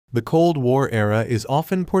The Cold War era is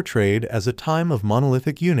often portrayed as a time of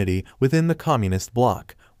monolithic unity within the communist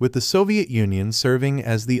bloc, with the Soviet Union serving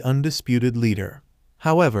as the undisputed leader.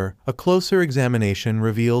 However, a closer examination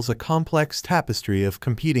reveals a complex tapestry of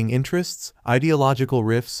competing interests, ideological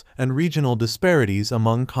rifts, and regional disparities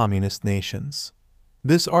among communist nations.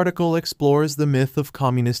 This article explores the myth of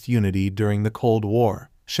communist unity during the Cold War,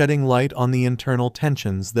 shedding light on the internal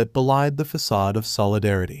tensions that belied the facade of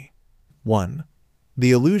solidarity. 1.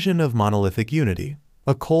 The illusion of monolithic unity.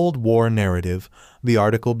 A Cold War narrative. The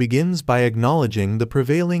article begins by acknowledging the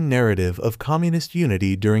prevailing narrative of communist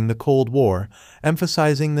unity during the Cold War,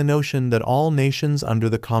 emphasizing the notion that all nations under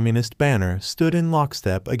the communist banner stood in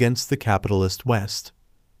lockstep against the capitalist West.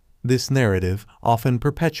 This narrative, often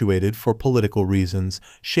perpetuated for political reasons,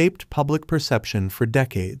 shaped public perception for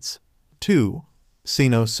decades. 2.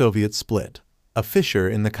 Sino-Soviet split. A fissure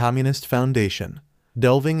in the Communist Foundation.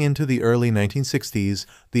 Delving into the early 1960s,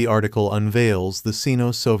 the article unveils the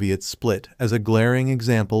Sino-Soviet split as a glaring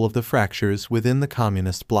example of the fractures within the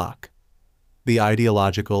communist bloc. The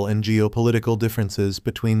ideological and geopolitical differences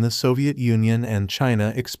between the Soviet Union and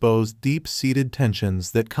China exposed deep-seated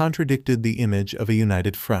tensions that contradicted the image of a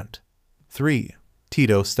united front. 3.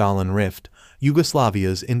 Tito-Stalin rift.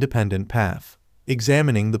 Yugoslavia's independent path.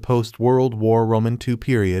 Examining the post-World War Roman II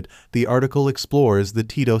period, the article explores the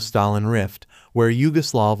Tito-Stalin rift, where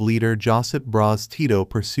Yugoslav leader Josip Broz Tito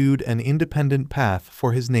pursued an independent path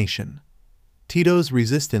for his nation. Tito's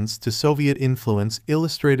resistance to Soviet influence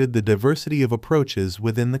illustrated the diversity of approaches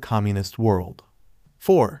within the communist world.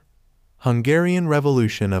 4. Hungarian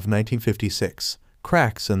Revolution of 1956.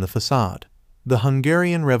 Cracks in the facade. The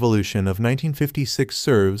Hungarian Revolution of 1956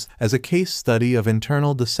 serves as a case study of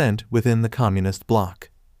internal dissent within the communist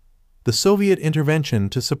bloc. The Soviet intervention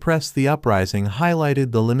to suppress the uprising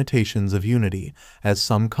highlighted the limitations of unity, as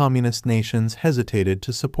some communist nations hesitated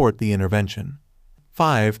to support the intervention.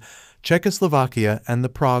 5. Czechoslovakia and the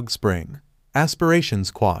Prague Spring.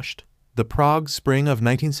 Aspirations quashed. The Prague Spring of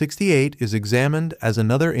 1968 is examined as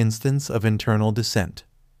another instance of internal dissent.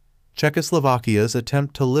 Czechoslovakia's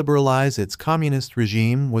attempt to liberalize its communist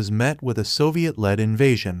regime was met with a Soviet-led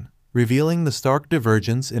invasion, revealing the stark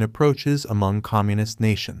divergence in approaches among communist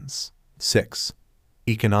nations. 6.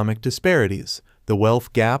 Economic disparities. The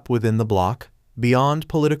wealth gap within the bloc. Beyond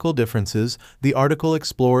political differences, the article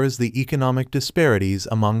explores the economic disparities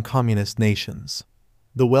among communist nations.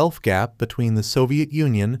 The wealth gap between the Soviet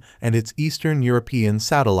Union and its Eastern European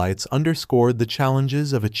satellites underscored the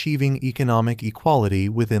challenges of achieving economic equality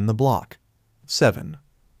within the bloc. 7.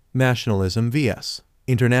 Nationalism vs.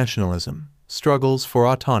 internationalism. Struggles for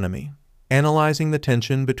autonomy. Analyzing the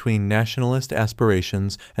tension between nationalist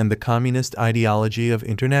aspirations and the communist ideology of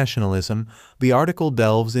internationalism, the article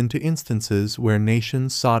delves into instances where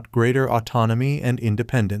nations sought greater autonomy and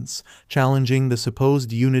independence, challenging the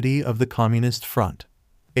supposed unity of the communist front.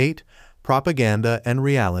 8. Propaganda and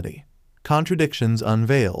reality. Contradictions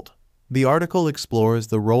unveiled. The article explores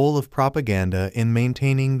the role of propaganda in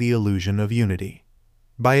maintaining the illusion of unity.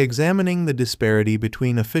 By examining the disparity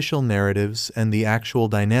between official narratives and the actual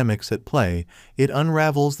dynamics at play, it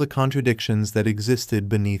unravels the contradictions that existed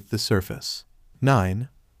beneath the surface. 9.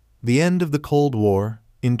 The end of the Cold War.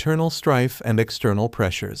 Internal strife and external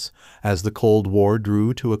pressures. As the Cold War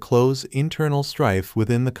drew to a close, internal strife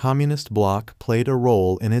within the communist bloc played a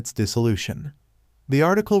role in its dissolution. The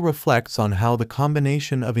article reflects on how the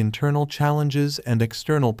combination of internal challenges and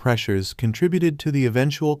external pressures contributed to the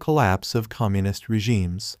eventual collapse of communist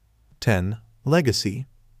regimes. 10. Legacy.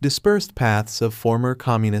 Dispersed paths of former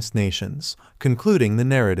communist nations. Concluding the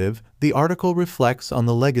narrative, the article reflects on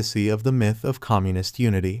the legacy of the myth of communist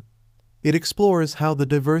unity. It explores how the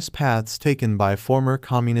diverse paths taken by former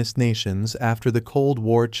communist nations after the Cold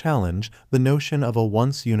War challenge the notion of a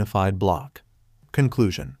once unified bloc.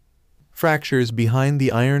 Conclusion. Fractures Behind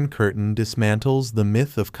the Iron Curtain dismantles the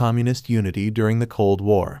myth of communist unity during the Cold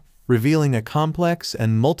War, revealing a complex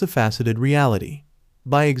and multifaceted reality.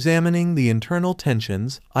 By examining the internal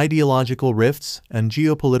tensions, ideological rifts, and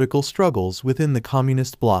geopolitical struggles within the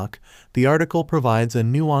communist bloc, the article provides a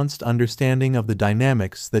nuanced understanding of the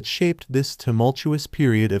dynamics that shaped this tumultuous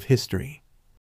period of history.